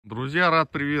Друзья, рад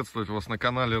приветствовать вас на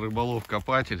канале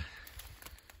Рыболов-копатель.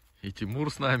 И Тимур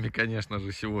с нами, конечно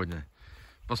же, сегодня.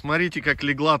 Посмотрите, как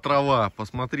легла трава,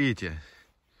 посмотрите.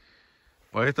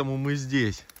 Поэтому мы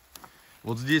здесь.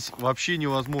 Вот здесь вообще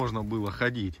невозможно было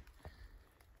ходить.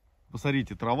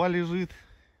 Посмотрите, трава лежит.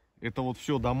 Это вот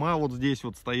все дома вот здесь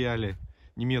вот стояли.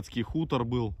 Немецкий хутор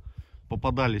был.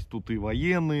 Попадались тут и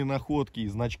военные находки, и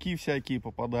значки всякие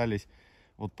попадались.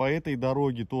 Вот по этой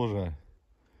дороге тоже.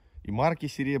 И марки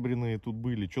серебряные тут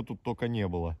были, что тут только не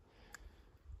было.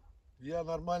 Я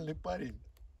нормальный парень,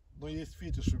 но есть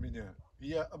фетиш у меня.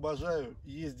 Я обожаю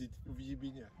ездить в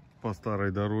ебеня. По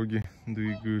старой дороге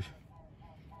двигаюсь.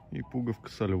 И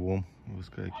пуговка со львом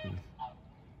выскакивает.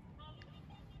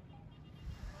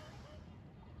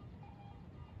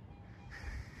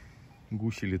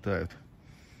 Гуси летают.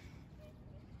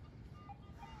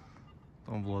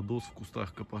 Там Владос в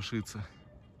кустах копошится.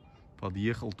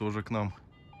 Подъехал тоже к нам.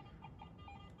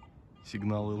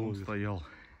 Сигнал ИЛО стоял.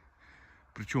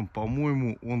 Причем,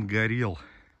 по-моему, он горел.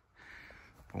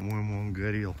 По-моему, он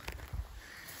горел.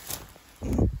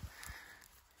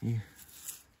 И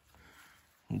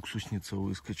уксусница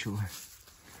выскочила.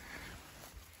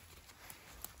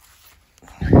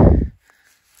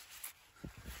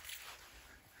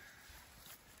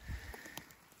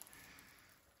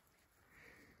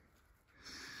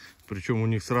 Причем у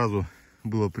них сразу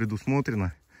было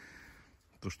предусмотрено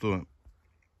то, что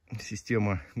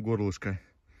система горлышка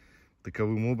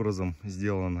таковым образом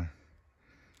сделана,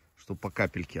 что по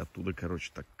капельке оттуда, короче,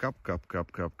 так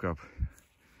кап-кап-кап-кап-кап,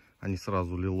 а не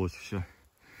сразу лилось все.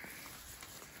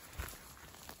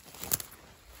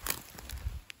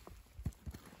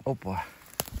 Опа!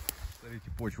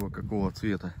 Смотрите, почва какого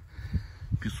цвета.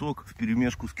 Песок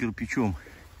вперемешку с кирпичом.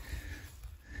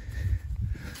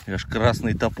 И аж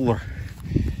красный топор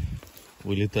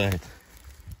вылетает.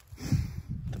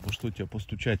 Да по что тебя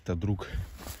постучать-то, друг?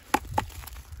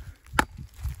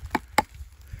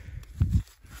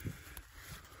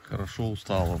 Хорошо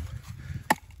устал он.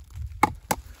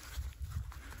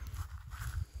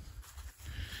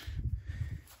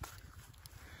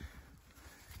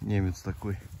 Немец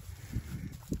такой.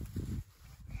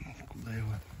 Куда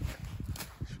его?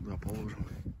 Сюда положим.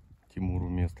 Тимуру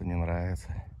место не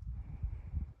нравится.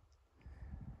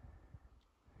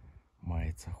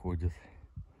 Мается, ходит.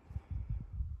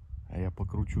 А я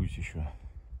покручусь еще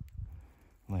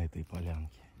на этой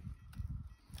полянке.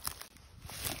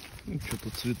 Что-то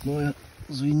цветное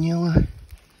звенело.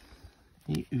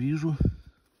 И вижу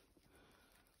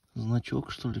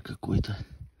значок, что ли, какой-то.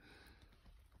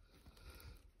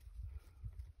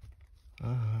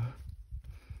 Ага.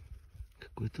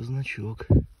 Какой-то значок.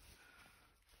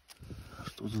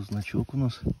 Что за значок у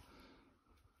нас?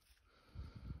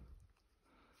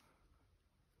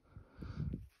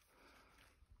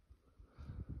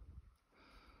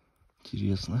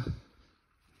 Интересно.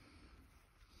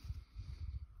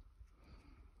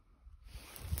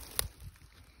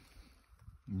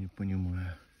 Не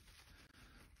понимаю.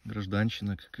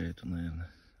 Гражданщина какая-то,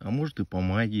 наверное. А может и по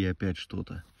магии опять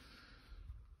что-то.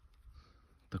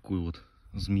 Такой вот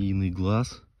змеиный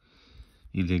глаз.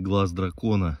 Или глаз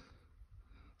дракона.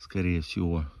 Скорее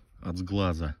всего. От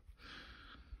сглаза.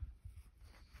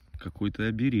 Какой-то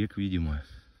оберег, видимо.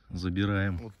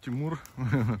 Забираем. Вот Тимур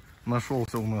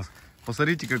нашелся у нас.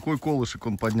 Посмотрите, какой колышек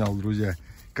он поднял, друзья.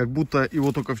 Как будто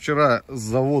его только вчера с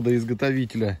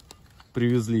завода-изготовителя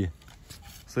привезли.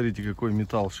 Смотрите, какой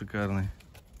металл шикарный.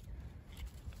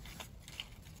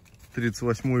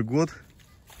 38-й год.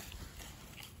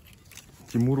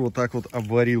 Тимур вот так вот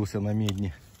обварился на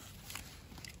медне.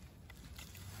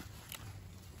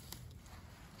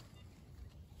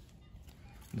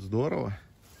 Здорово.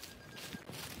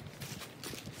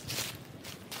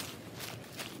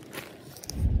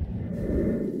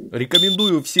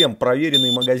 Рекомендую всем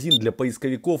проверенный магазин для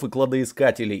поисковиков и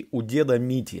кладоискателей у деда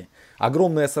Мити.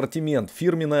 Огромный ассортимент,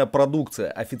 фирменная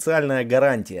продукция, официальная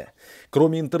гарантия.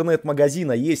 Кроме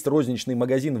интернет-магазина есть розничный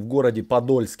магазин в городе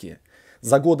Подольске.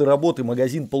 За годы работы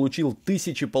магазин получил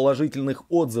тысячи положительных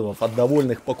отзывов от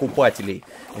довольных покупателей.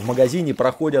 В магазине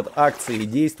проходят акции,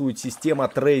 действует система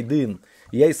трейд-ин.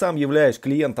 Я и сам являюсь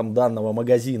клиентом данного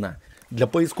магазина. Для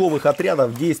поисковых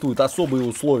отрядов действуют особые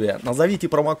условия. Назовите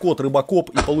промокод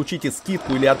РЫБОКОП и получите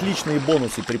скидку или отличные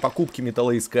бонусы при покупке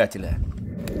металлоискателя.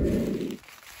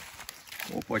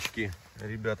 Опачки,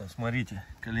 ребята, смотрите,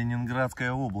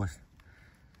 Калининградская область.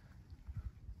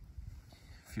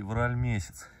 Февраль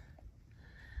месяц.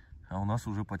 А у нас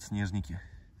уже подснежники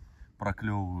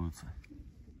проклевываются.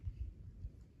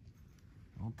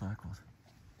 Вот так вот.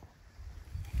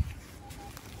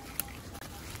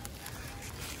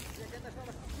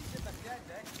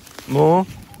 Ну,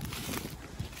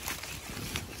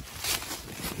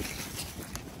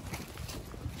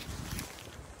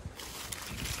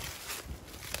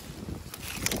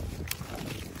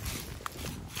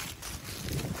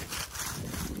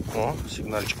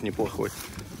 сигнальчик неплохой.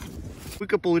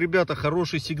 Выкопал, ребята,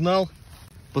 хороший сигнал.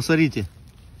 Посмотрите,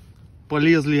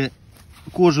 полезли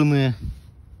кожаные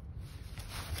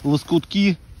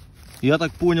лоскутки. Я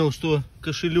так понял, что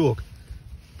кошелек.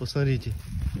 Посмотрите.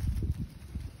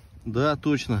 Да,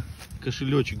 точно,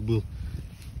 кошелечек был.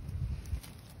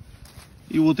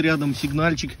 И вот рядом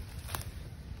сигнальчик.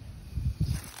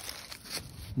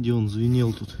 Где он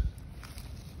звенел тут?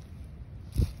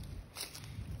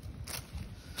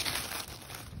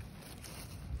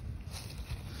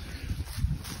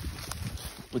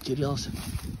 Потерялся.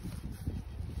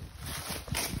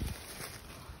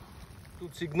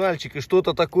 Тут сигнальчик, и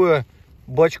что-то такое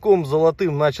бачком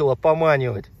золотым начало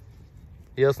поманивать.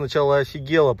 Я сначала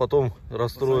офигел, а потом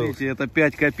расстроился. Смотрите, это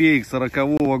 5 копеек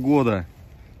 40-го года.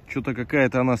 Что-то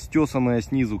какая-то она стесанная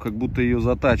снизу, как будто ее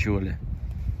затачивали.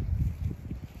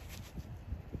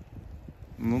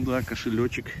 Ну да,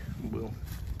 кошелечек был.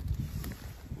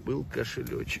 Был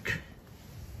кошелечек.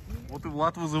 Вот и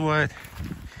Влад вызывает.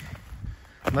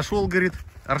 Нашел, говорит,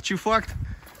 артефакт.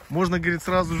 Можно, говорит,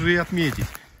 сразу же и отметить.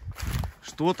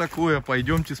 Что такое?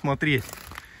 Пойдемте смотреть.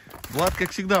 Влад,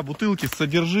 как всегда, бутылки с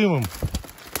содержимым.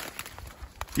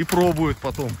 И пробует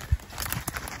потом.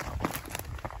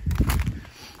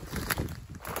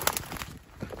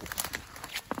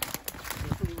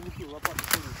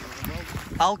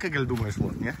 Алкоголь, думаешь,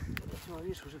 вот, не?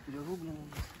 Видишь, уже перерублено.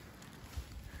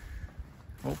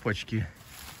 Опачки.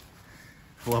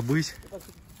 Хлобысь.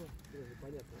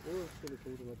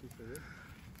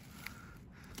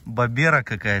 Бабера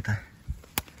какая-то.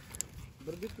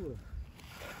 Барбекура.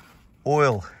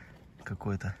 Ойл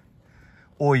какой-то.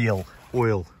 Ойл.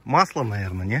 Масло,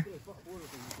 наверное, не?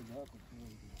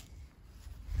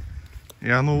 И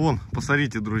оно вон,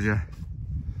 посмотрите, друзья.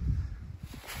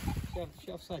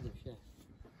 Сейчас всадим, сейчас.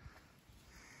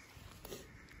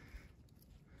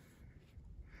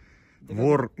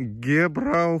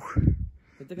 Воргебраух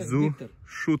зу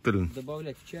шутельн.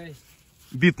 Добавлять в чай.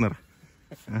 Битнер.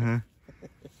 Ага.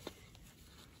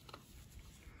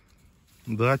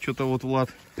 Да, что-то вот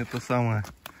Влад это самое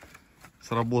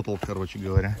сработал, короче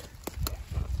говоря.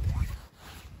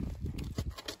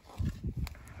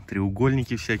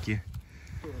 Треугольники всякие.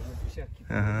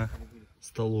 Ага.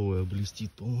 Столовая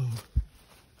блестит, по-моему.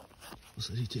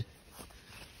 Посмотрите.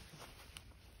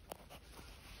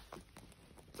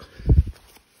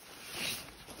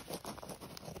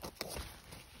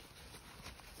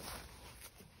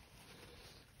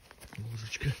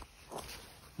 Ложечка.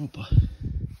 Опа.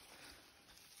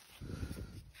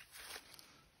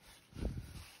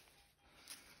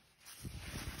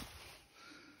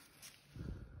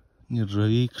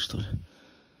 Нержавейка, что ли?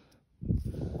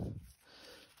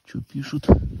 Что пишут?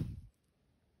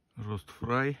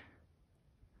 Ростфрай.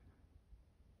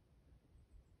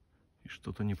 И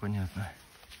что-то непонятное.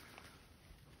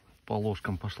 По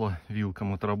ложкам пошла,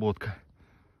 вилкам отработка.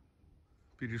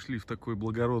 Перешли в такой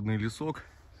благородный лесок.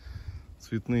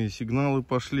 Цветные сигналы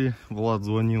пошли. Влад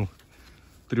звонил.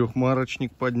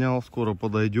 Трехмарочник поднял. Скоро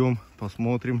подойдем,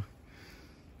 посмотрим.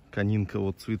 Конинка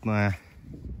вот цветная.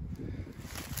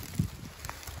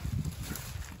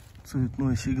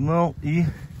 Цветной сигнал и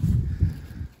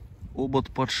обод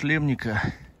подшлемника.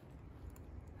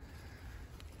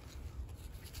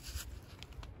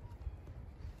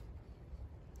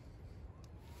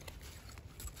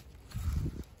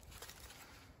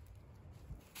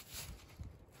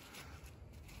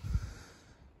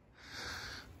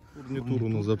 Фурнитуру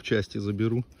на запчасти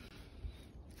заберу.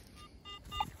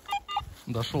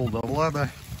 Дошел до Влада.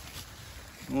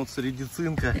 Вот среди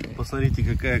цинка, посмотрите,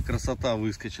 какая красота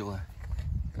выскочила.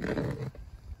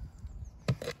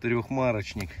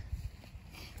 Трехмарочник.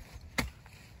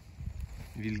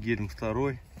 Вильгельм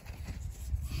II.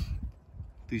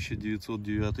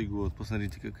 1909 год.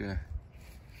 Посмотрите, какая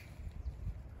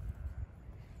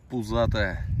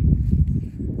пузатая.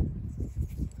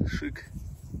 Шик.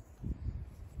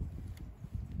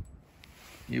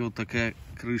 И вот такая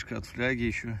крышка от фляги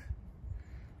еще.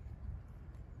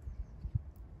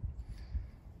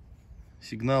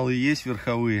 Сигналы есть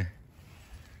верховые,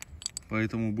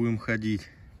 поэтому будем ходить.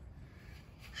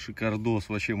 Шикардос,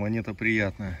 вообще монета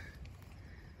приятная.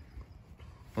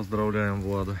 Поздравляем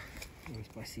Влада. Ой,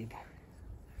 спасибо.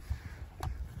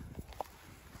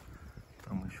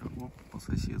 Там еще по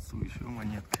соседству еще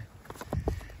монетка.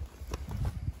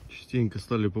 Частенько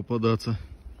стали попадаться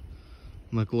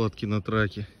накладки на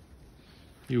траке.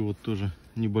 И вот тоже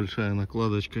небольшая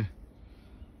накладочка.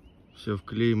 Вся в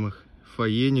клеймах.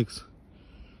 Фоеникс.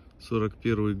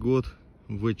 41 год,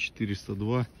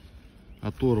 В402,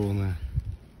 оторванная.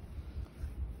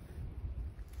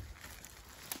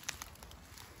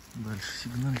 Дальше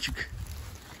сигнальчик.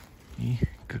 И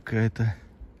какое-то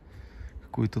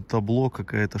табло,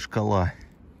 какая-то шкала.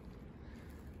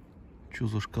 Что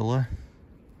за шкала?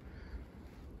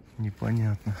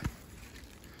 Непонятно.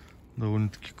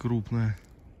 Довольно-таки крупное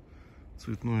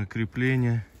цветное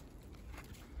крепление.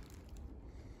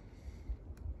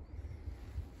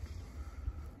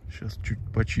 Сейчас чуть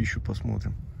почищу,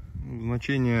 посмотрим.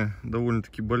 Значения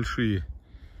довольно-таки большие.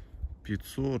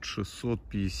 500,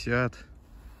 650.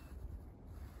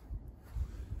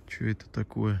 Что это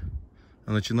такое?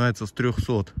 А начинается с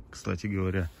 300, кстати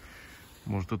говоря.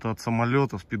 Может, это от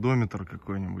самолета, спидометр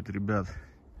какой-нибудь, ребят.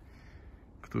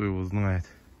 Кто его знает.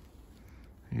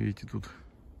 Видите, тут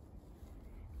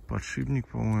подшипник,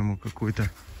 по-моему, какой-то.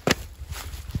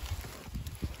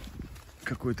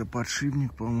 Какой-то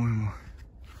подшипник, по-моему.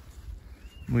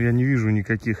 Но я не вижу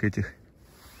никаких этих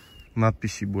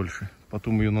надписей больше.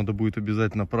 Потом ее надо будет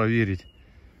обязательно проверить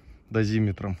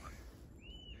дозиметром.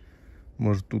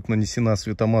 Может, тут нанесена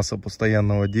светомасса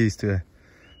постоянного действия,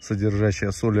 содержащая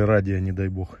соль и радия, не дай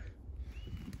бог.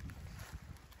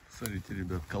 Смотрите,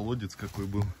 ребят, колодец какой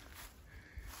был.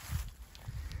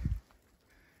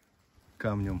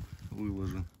 Камнем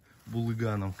выложен,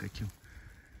 булыганом каким.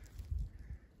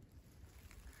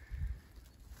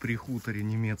 При хуторе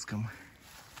немецком.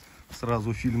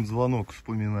 Сразу фильм «Звонок»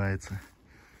 вспоминается.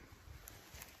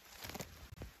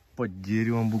 Под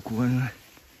деревом буквально.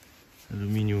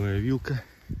 Алюминиевая вилка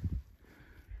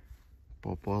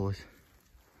попалась.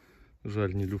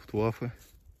 Жаль, не Люфтваффе,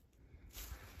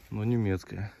 но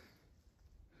немецкая.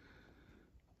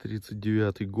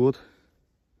 39-й год,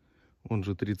 он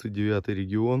же 39-й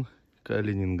регион,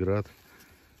 Калининград.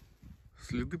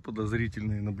 Следы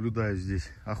подозрительные наблюдаю здесь.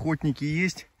 Охотники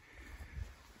есть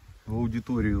в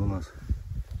аудитории у нас.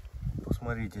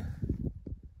 Посмотрите,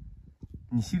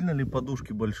 не сильно ли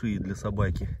подушки большие для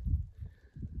собаки?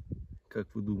 Как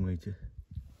вы думаете?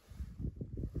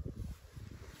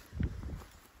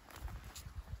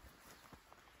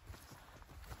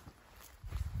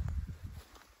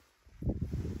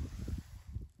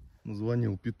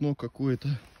 Звонил пятно какое-то.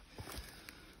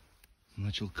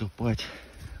 Начал копать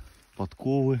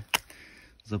подковы,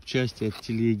 запчасти от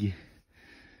телеги.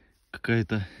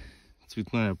 Какая-то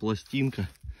цветная пластинка.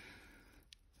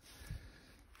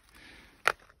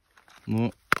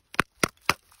 Но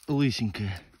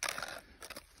лысенькая.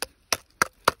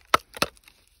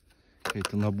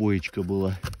 Какая-то набоечка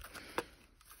была.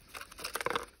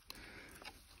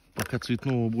 Пока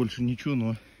цветного больше ничего,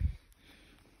 но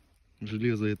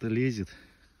железо это лезет.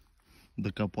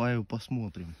 Докопаю,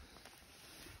 посмотрим.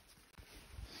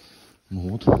 Ну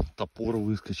вот, топор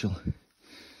выскочил.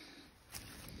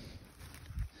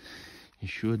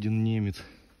 Еще один немец.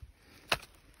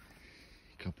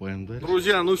 Копаем дальше.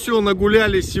 Друзья, ну все,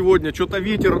 нагулялись сегодня. Что-то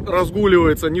ветер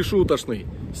разгуливается, нешуточный.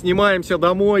 Снимаемся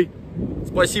домой.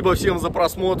 Спасибо всем за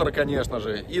просмотр, конечно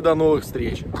же. И до новых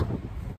встреч.